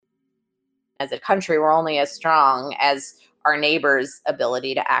as a country, we're only as strong as our neighbors'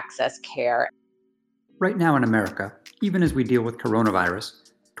 ability to access care. Right now in America, even as we deal with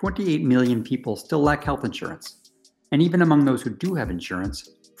coronavirus, 28 million people still lack health insurance. And even among those who do have insurance,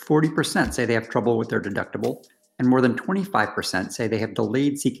 40% say they have trouble with their deductible, and more than 25% say they have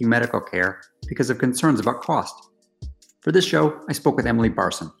delayed seeking medical care because of concerns about cost. For this show, I spoke with Emily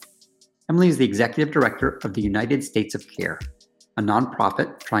Barson. Emily is the executive director of the United States of Care, a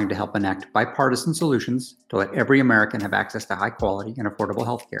nonprofit trying to help enact bipartisan solutions to let every American have access to high quality and affordable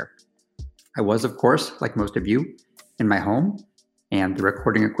health care. I was, of course, like most of you, in my home, and the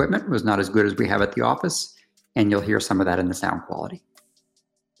recording equipment was not as good as we have at the office, and you'll hear some of that in the sound quality.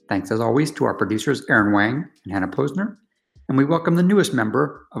 Thanks, as always, to our producers, Aaron Wang and Hannah Posner, and we welcome the newest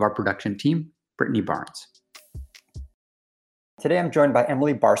member of our production team, Brittany Barnes. Today, I'm joined by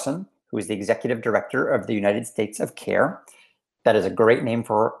Emily Barson, who is the executive director of the United States of Care. That is a great name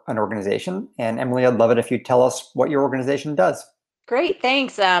for an organization. And Emily, I'd love it if you tell us what your organization does. Great,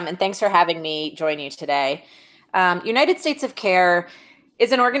 thanks. And thanks for having me join you today. United States of Care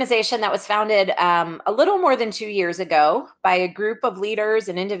is an organization that was founded a little more than 2 years ago by a group of leaders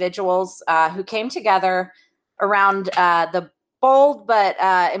and individuals who came together around the bold but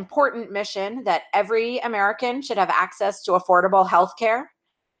important mission that every American should have access to affordable health care.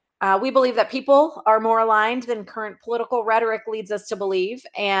 We believe that people are more aligned than current political rhetoric leads us to believe,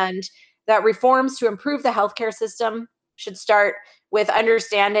 and that reforms to improve the healthcare system should start with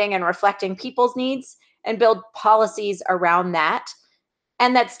understanding and reflecting people's needs and build policies around that,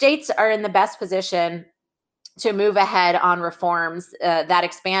 and that states are in the best position to move ahead on reforms that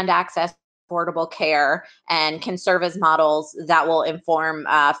expand access to affordable care and can serve as models that will inform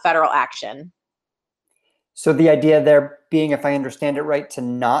federal action. So the idea there being, if I understand it right, to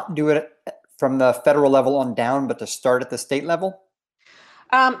not do it from the federal level on down, but to start at the state level?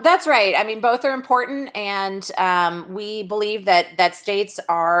 That's right. I mean, both are important, and we believe that states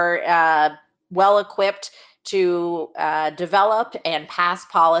are well equipped to develop and pass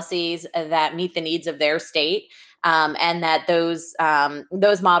policies that meet the needs of their state, and that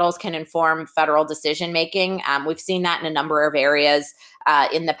those models can inform federal decision making. We've seen that in a number of areas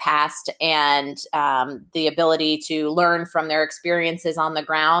in the past, and the ability to learn from their experiences on the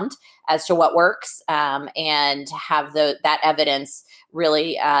ground as to what works, and have that evidence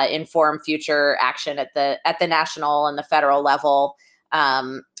really inform future action at the national and the federal level,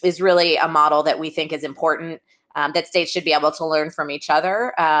 is really a model that we think is important, that states should be able to learn from each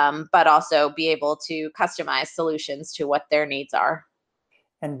other, but also be able to customize solutions to what their needs are.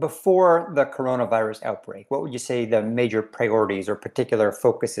 And before the coronavirus outbreak, what would you say the major priorities or particular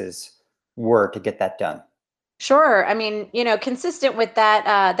focuses were to get that done? Sure. I mean, consistent with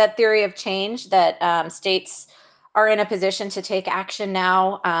that theory of change, that states are in a position to take action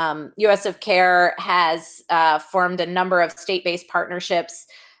now. US of Care has formed a number of state-based partnerships,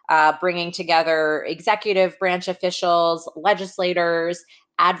 bringing together executive branch officials, legislators,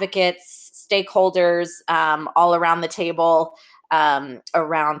 advocates, stakeholders, all around the table,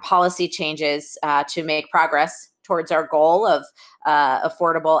 around policy changes to make progress towards our goal of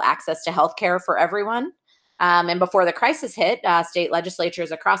affordable access to healthcare for everyone. And before the crisis hit, state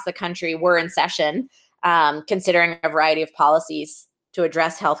legislatures across the country were in session, considering a variety of policies to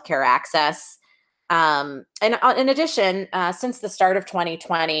address healthcare access. And in addition, since the start of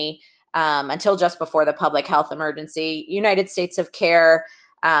 2020, until just before the public health emergency, United States of Care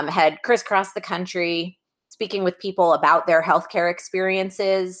had crisscrossed the country, speaking with people about their healthcare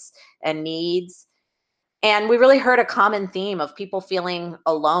experiences and needs. And we really heard a common theme of people feeling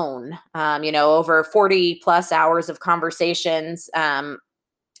alone. Over 40 plus hours of conversations,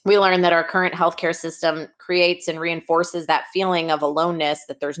 we learned that our current healthcare system creates and reinforces that feeling of aloneness,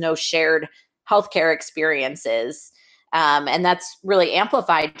 that there's no shared healthcare experiences. And that's really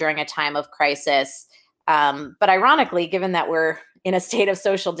amplified during a time of crisis. But ironically, given that we're in a state of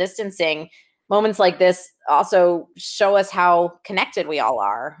social distancing, moments like this also show us how connected we all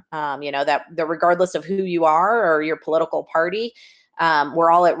are. That regardless of who you are or your political party,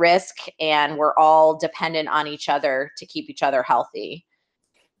 we're all at risk, and we're all dependent on each other to keep each other healthy.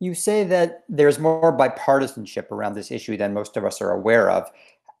 You say that there's more bipartisanship around this issue than most of us are aware of.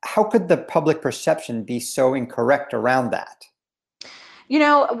 How could the public perception be so incorrect around that?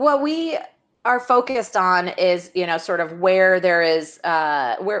 What we are focused on is, sort of where there is,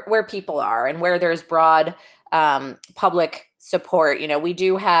 where people are and where there's broad public support. We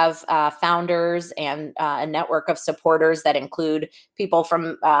do have founders and a network of supporters that include people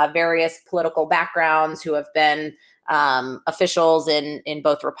from various political backgrounds who have been officials in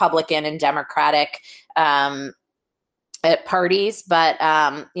both Republican and Democratic at parties, but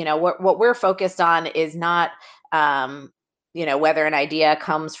what we're focused on is not whether an idea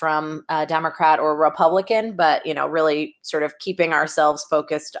comes from a Democrat or Republican, but really sort of keeping ourselves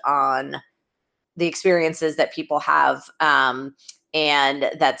focused on the experiences that people have, and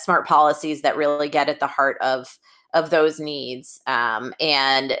that smart policies that really get at the heart of those needs. And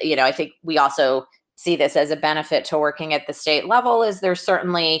I think we also see this as a benefit to working at the state level. Is there's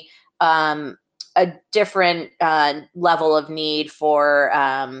certainly a different level of need for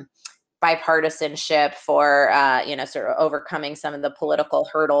bipartisanship, for sort of overcoming some of the political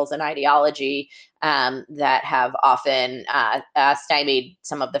hurdles and ideology that have often stymied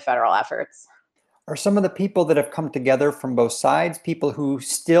some of the federal efforts. Are some of the people that have come together from both sides people who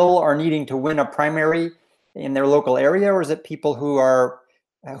still are needing to win a primary in their local area, or is it people who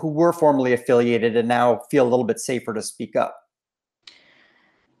were formerly affiliated and now feel a little bit safer to speak up?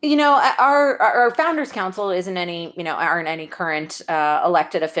 Our founders council aren't any current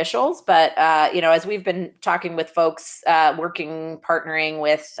elected officials, but as we've been talking with folks, partnering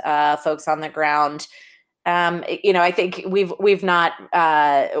with folks on the ground, I think we're not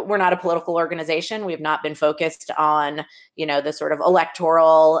a political organization. We've not been focused on the sort of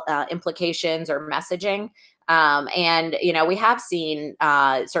electoral implications or messaging. And we have seen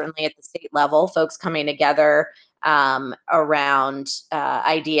certainly at the state level folks coming together around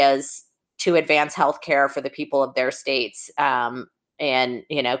ideas to advance healthcare for the people of their states, and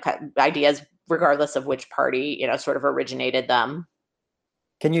ideas regardless of which party sort of originated them.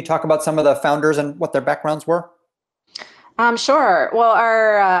 Can you talk about some of the founders and what their backgrounds were? Sure. Well,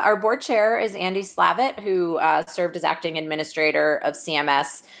 our board chair is Andy Slavitt, who served as acting administrator of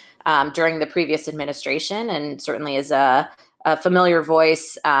CMS during the previous administration, and certainly is a familiar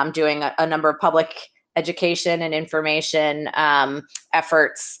voice, doing a number of public education and information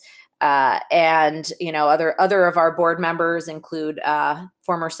efforts. And other of our board members include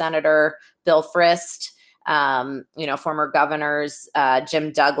former Senator Bill Frist, former governors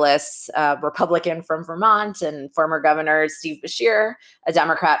Jim Douglas, Republican from Vermont, and former governor Steve Beshear, a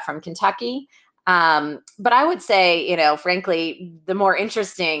Democrat from Kentucky. But I would say, frankly, the more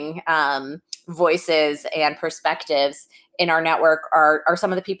interesting voices and perspectives in our network are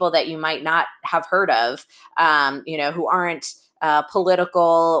some of the people that you might not have heard of, who aren't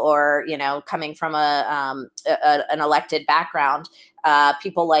political or coming from an elected background.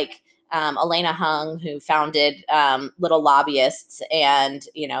 People like Elena Hung, who founded Little Lobbyists, and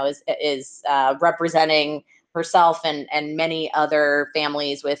is representing herself and many other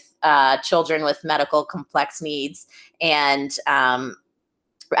families with children with medical complex needs, and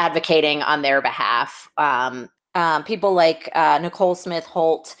advocating on their behalf. People like Nicole Smith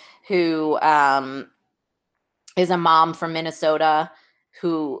Holt, who is a mom from Minnesota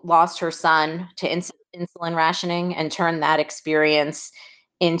who lost her son to insulin rationing and turned that experience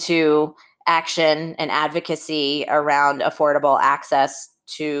into action and advocacy around affordable access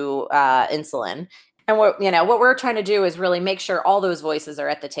to insulin. And what we're trying to do is really make sure all those voices are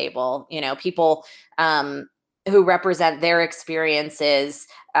at the table. People who represent their experiences,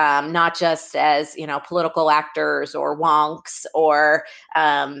 not just as political actors or wonks or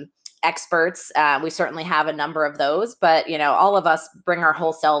experts. We certainly have a number of those, but all of us bring our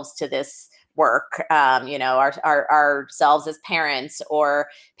whole selves to this work. Ourselves as parents or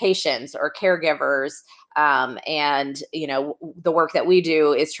patients or caregivers, and the work that we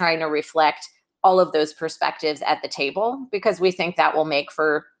do is trying to reflect all of those perspectives at the table, because we think that will make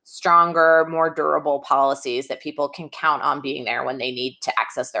for stronger, more durable policies that people can count on being there when they need to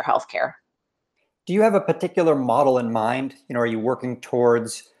access their health care. Do you have a particular model in mind? Are you working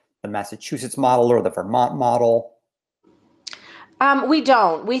towards the Massachusetts model or the Vermont model? We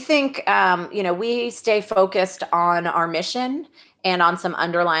don't. We think, we stay focused on our mission and on some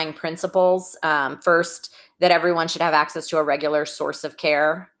underlying principles. First, that everyone should have access to a regular source of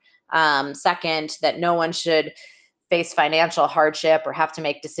care. Second, that no one should face financial hardship or have to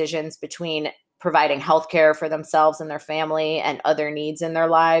make decisions between providing health care for themselves and their family and other needs in their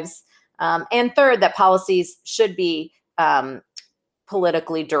lives. And third, that policies should be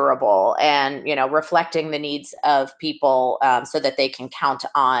politically durable and reflecting the needs of people, so that they can count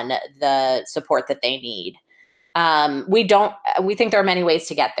on the support that they need. We think there are many ways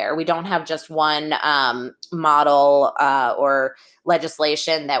to get there. We don't have just one model or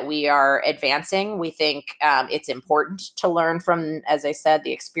legislation that we are advancing. We think it's important to learn from, as I said,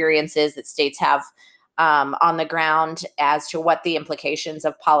 the experiences that states have on the ground as to what the implications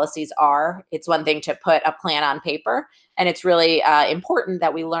of policies are. It's one thing to put a plan on paper, and it's really important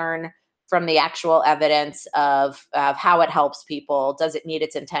that we learn from the actual evidence of how it helps people. Does it meet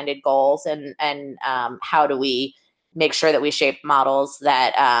its intended goals? And how do we make sure that we shape models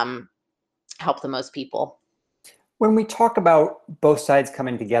that help the most people. When we talk about both sides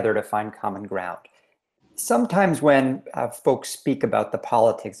coming together to find common ground, sometimes when folks speak about the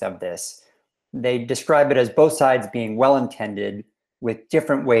politics of this, they describe it as both sides being well-intended with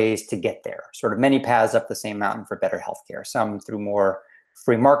different ways to get there, sort of many paths up the same mountain for better healthcare, some through more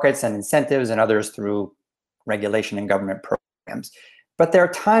free markets and incentives, and others through regulation and government programs. But there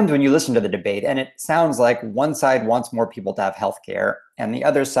are times when you listen to the debate and it sounds like one side wants more people to have healthcare and the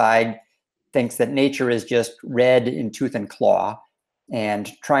other side thinks that nature is just red in tooth and claw,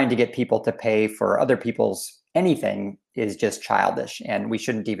 and trying to get people to pay for other people's anything is just childish and we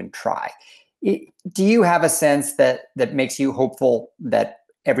shouldn't even try. Do you have a sense that makes you hopeful that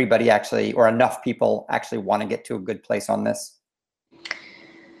everybody actually, or enough people actually want to get to a good place on this?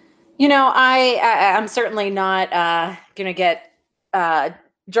 I'm certainly not going to get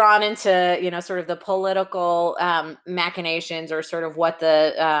drawn into, sort of the political machinations or sort of what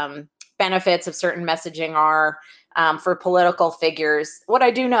the benefits of certain messaging are for political figures. What I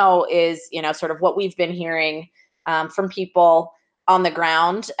do know is, sort of what we've been hearing from people on the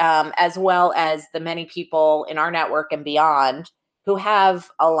ground, as well as the many people in our network and beyond who have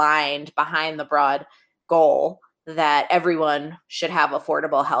aligned behind the broad goal that everyone should have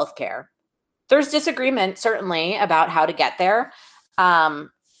affordable health care. There's disagreement certainly about how to get there.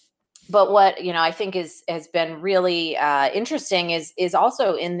 Um, but what I think has been really interesting is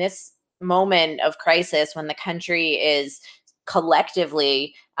also in this moment of crisis when the country is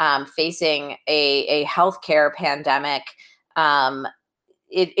collectively facing a healthcare pandemic. Um,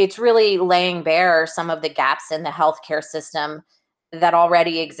 it's really laying bare some of the gaps in the healthcare system that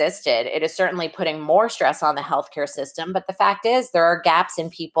already existed. It is certainly putting more stress on the healthcare system, but the fact is there are gaps in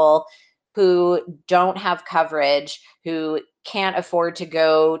people who don't have coverage, who can't afford to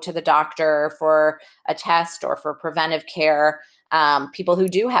go to the doctor for a test or for preventive care, people who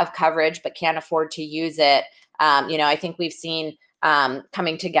do have coverage but can't afford to use it. I think we've seen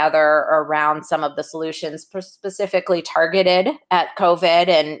coming together around some of the solutions specifically targeted at COVID,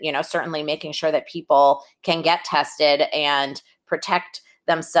 and certainly making sure that people can get tested and protect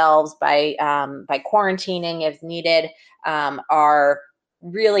themselves by quarantining if needed, are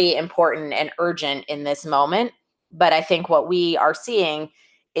really important and urgent in this moment. But I think what we are seeing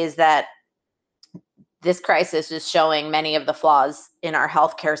is that this crisis is showing many of the flaws in our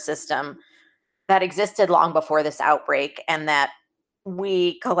healthcare system that existed long before this outbreak, and that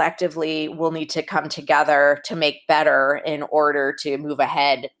we collectively will need to come together to make better in order to move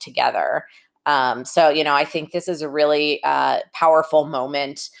ahead together. I think this is a really powerful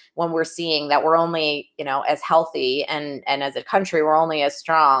moment when we're seeing that we're only, as healthy and as a country, we're only as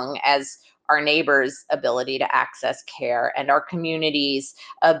strong as our neighbors' ability to access care and our community's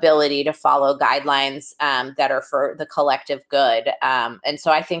ability to follow guidelines that are for the collective good. And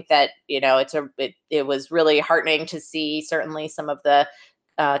so I think that it was really heartening to see certainly some of the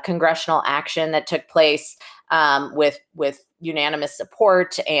congressional action that took place with unanimous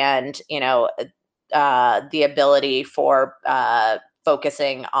support, and the ability for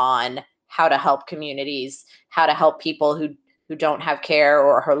focusing on how to help communities, how to help people who don't have care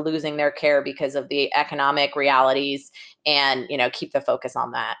or are losing their care because of the economic realities, and keep the focus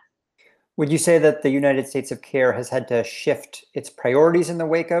on that. Would you say that the United States of Care has had to shift its priorities in the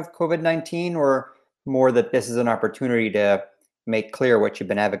wake of COVID-19, or more that this is an opportunity to make clear what you've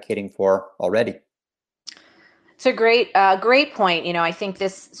been advocating for already? It's a great point. I think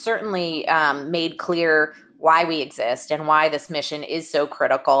this certainly made clear why we exist and why this mission is so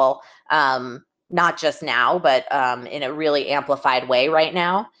critical, not just now, but in a really amplified way right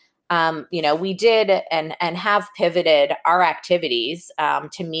now. We did and have pivoted our activities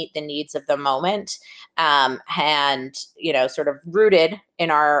to meet the needs of the moment, and sort of rooted in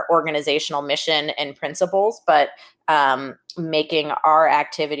our organizational mission and principles, but making our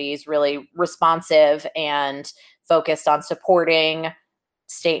activities really responsive and focused on supporting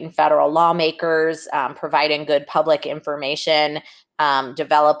state and federal lawmakers, providing good public information,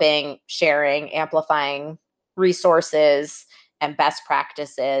 developing, sharing, amplifying resources and best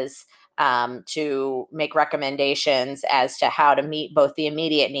practices, to make recommendations as to how to meet both the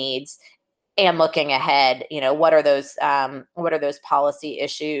immediate needs and looking ahead. What are those policy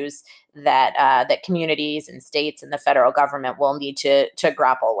issues that communities and states and the federal government will need to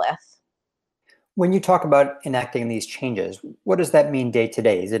grapple with. When you talk about enacting these changes, what does that mean day to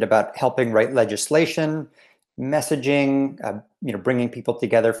day? Is it about helping write legislation, messaging, bringing people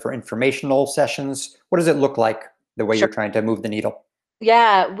together for informational sessions? What does it look like, the way Sure. you're trying to move the needle?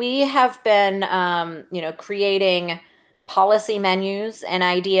 Yeah, we have been, creating policy menus and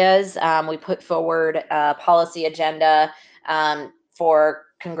ideas. We put forward a policy agenda for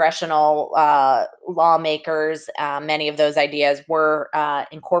congressional lawmakers. Many of those ideas were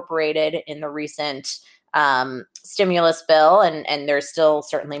incorporated in the recent stimulus bill, and there's still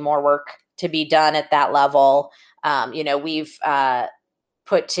certainly more work to be done at that level. We've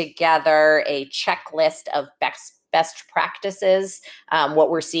put together a checklist of best practices, what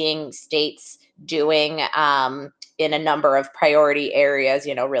we're seeing states doing in a number of priority areas,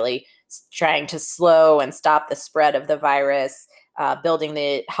 really trying to slow and stop the spread of the virus, building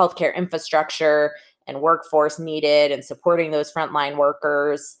the healthcare infrastructure and workforce needed, and supporting those frontline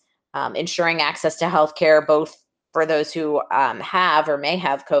workers, ensuring access to healthcare, both for those who have or may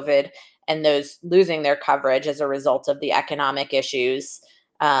have COVID and those losing their coverage as a result of the economic issues.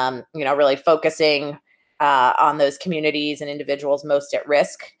 Really focusing on those communities and individuals most at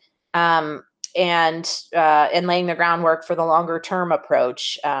risk, um, and laying the groundwork for the longer term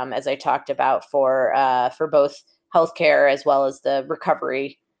approach, as I talked about for both healthcare as well as the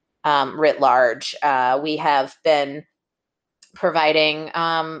recovery writ large. We have been providing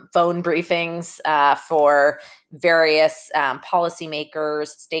phone briefings for various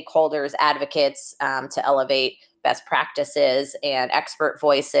policymakers, stakeholders, advocates to elevate best practices and expert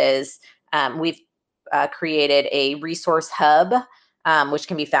voices. We've created a resource hub, which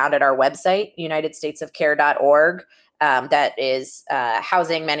can be found at our website, unitedstatesofcare.org. That is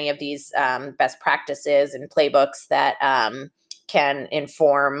housing many of these best practices and playbooks that can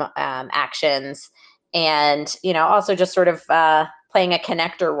inform actions, and also just sort of playing a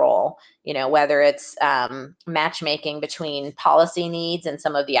connector role, whether it's matchmaking between policy needs and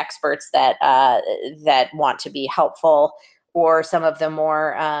some of the experts that want to be helpful, or some of the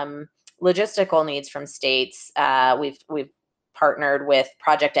more logistical needs from states. We've partnered with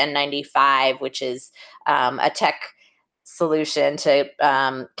Project N95, which is a tech solution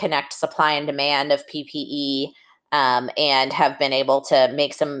to connect supply and demand of PPE, and have been able to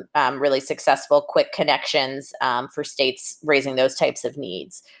make some really successful quick connections for states raising those types of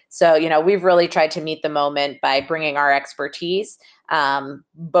needs. So, we've really tried to meet the moment by bringing our expertise,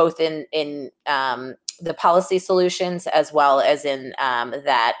 both in the policy solutions as well as in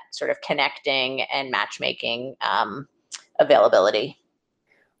that sort of connecting and matchmaking availability.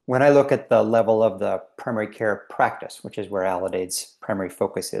 When I look at the level of the primary care practice, which is where Alade's primary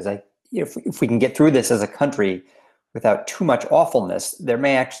focus is, if we can get through this as a country without too much awfulness, there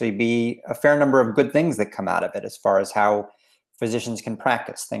may actually be a fair number of good things that come out of it as far as how physicians can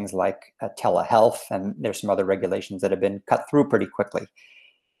practice things like telehealth, and there's some other regulations that have been cut through pretty quickly.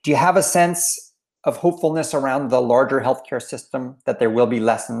 Do you have a sense of hopefulness around the larger healthcare system, that there will be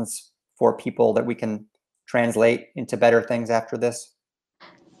lessons for people that we can translate into better things after this?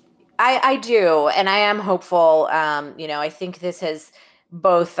 I do, and I am hopeful. I think this has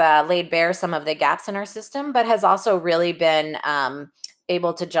both laid bare some of the gaps in our system, but has also really been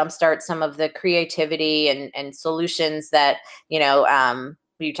able to jumpstart some of the creativity and solutions that you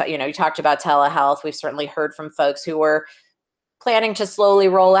talked about telehealth. We've certainly heard from folks who were planning to slowly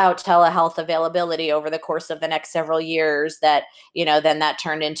roll out telehealth availability over the course of the next several years, that then that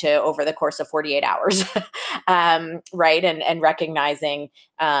turned into over the course of 48 hours. Right, and recognizing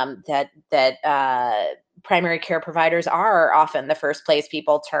that primary care providers are often the first place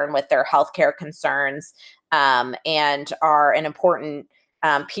people turn with their healthcare concerns, and are an important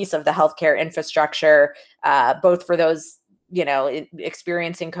piece of the healthcare infrastructure, both for those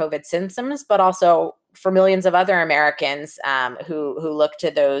experiencing COVID symptoms, but also for millions of other Americans who look to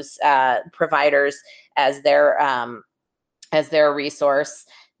those providers as their resource.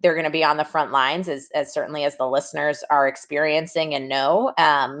 They're going to be on the front lines, as certainly as the listeners are experiencing and know.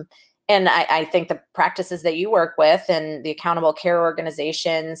 And I think the practices that you work with and the accountable care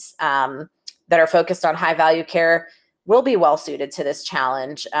organizations that are focused on high value care will be well suited to this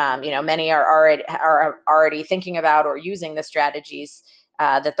challenge. Many are already thinking about or using the strategies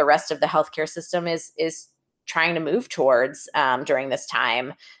that the rest of the healthcare system is trying to move towards during this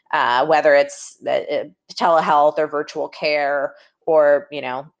time, whether it's telehealth or virtual care, or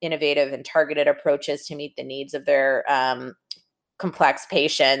innovative and targeted approaches to meet the needs of their complex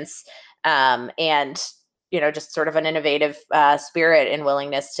patients, and just sort of an innovative spirit and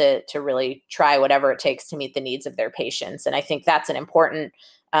willingness to really try whatever it takes to meet the needs of their patients. And I think that's an important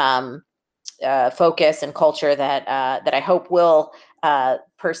focus and culture that I hope will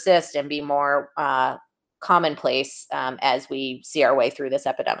persist and be more commonplace as we see our way through this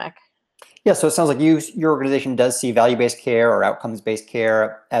epidemic. Yeah, so it sounds like your organization does see value-based care or outcomes-based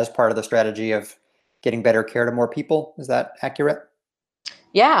care as part of the strategy of getting better care to more people. Is that accurate?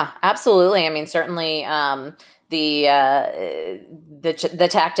 Yeah, absolutely. I mean, certainly, the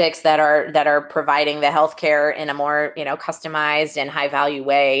tactics that are providing the healthcare in a more customized and high value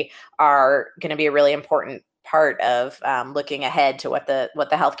way are going to be a really important part of looking ahead to what the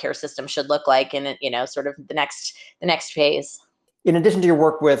healthcare system should look like in sort of the next phase. In addition to your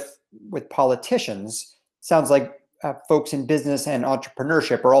work with politicians, sounds like folks in business and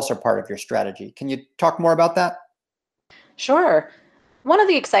entrepreneurship are also part of your strategy. Can you talk more about that? Sure. One of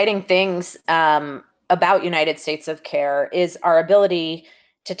the exciting things about United States of Care is our ability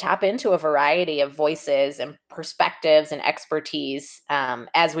to tap into a variety of voices and perspectives and expertise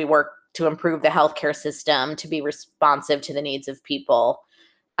as we work to improve the healthcare system to be responsive to the needs of people.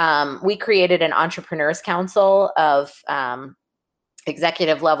 We created an Entrepreneurs Council of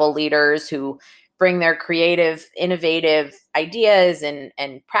executive level leaders who bring their creative, innovative ideas and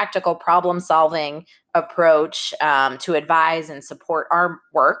practical problem solving approach to advise and support our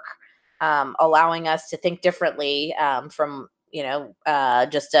work, allowing us to think differently from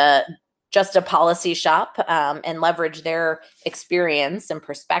just a policy shop, and leverage their experience and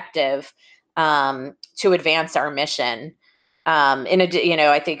perspective to advance our mission.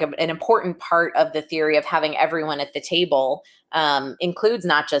 I think an important part of the theory of having everyone at the table includes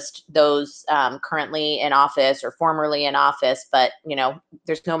not just those currently in office or formerly in office, but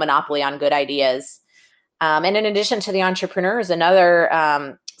there's no monopoly on good ideas. And in addition to the entrepreneurs,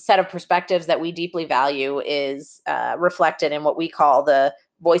 another set of perspectives that we deeply value is reflected in what we call the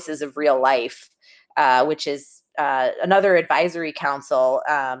Voices of Real Life, which is another advisory council.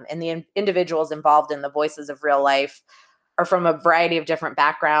 And the individuals involved in the Voices of Real Life are from a variety of different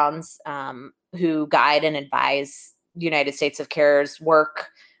backgrounds, who guide and advise the United States of Care's work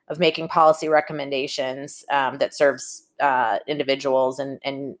of making policy recommendations that serves individuals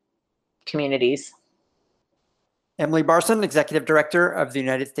and communities. Emily Barson, Executive Director of the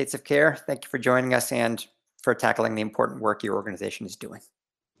United States of Care, thank you for joining us and for tackling the important work your organization is doing.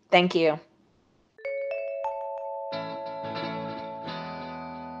 Thank you.